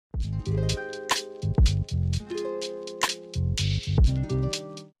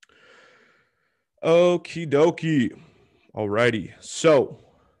Okie dokie. Alrighty. So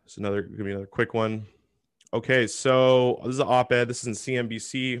it's gonna be another quick one. Okay, so this is an op-ed. This is in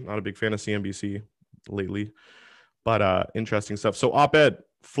CNBC. Not a big fan of CNBC lately, but interesting stuff. So op-ed,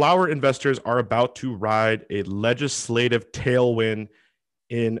 flower investors are about to ride a legislative tailwind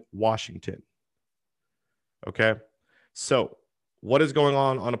in Washington. Okay, so what is going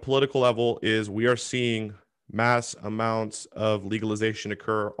on a political level is we are seeing mass amounts of legalization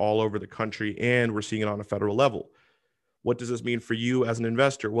occur all over the country, and we're seeing it on a federal level. What does this mean for you as an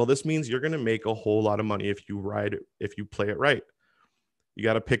investor? Well, this means you're going to make a whole lot of money if you play it right. You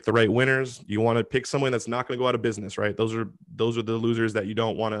got to pick the right winners. You want to pick someone that's not going to go out of business, right? Those are the losers that you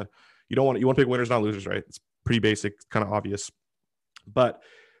want to pick winners, not losers, right? It's pretty basic, kind of obvious. But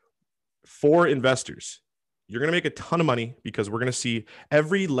for investors, you're going to make a ton of money because we're going to see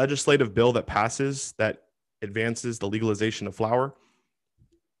every legislative bill that passes that advances the legalization of flower.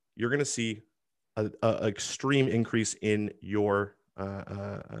 You're going to see an extreme increase in your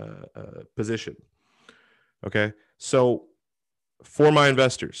position. Okay, so for my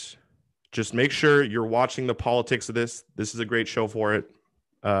investors, just make sure you're watching the politics of this. This is a great show for it.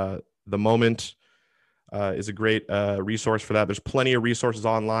 The Moment is a great resource for that. There's plenty of resources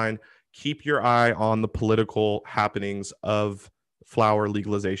online. Keep your eye on the political happenings of flower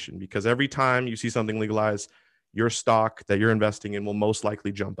legalization, because every time you see something legalized, your stock that you're investing in will most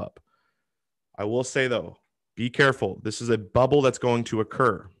likely jump up. I will say, though, be careful. This is a bubble that's going to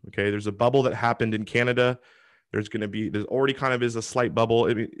occur. Okay, there's a bubble that happened in Canada. There's already kind of is a slight bubble.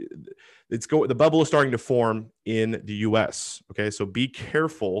 The bubble is starting to form in the US. Okay, so be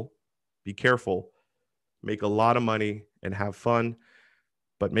careful. Be careful. Make a lot of money and have fun,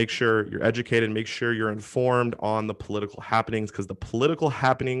 but make sure you're educated. Make sure you're informed on the political happenings, because the political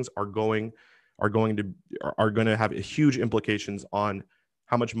happenings are going to have huge implications on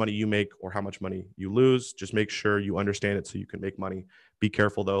how much money you make or how much money you lose. Just make sure you understand it so you can make money. Be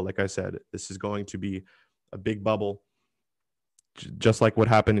careful, though. Like I said, this is going to be a big bubble. Just like what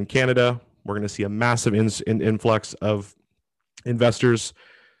happened in Canada, we're going to see a massive influx of investors,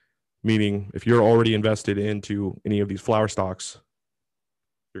 meaning if you're already invested into any of these flower stocks,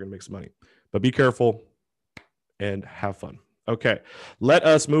 you're going to make some money. But be careful and have fun. Okay, let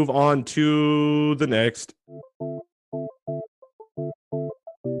us move on to the next.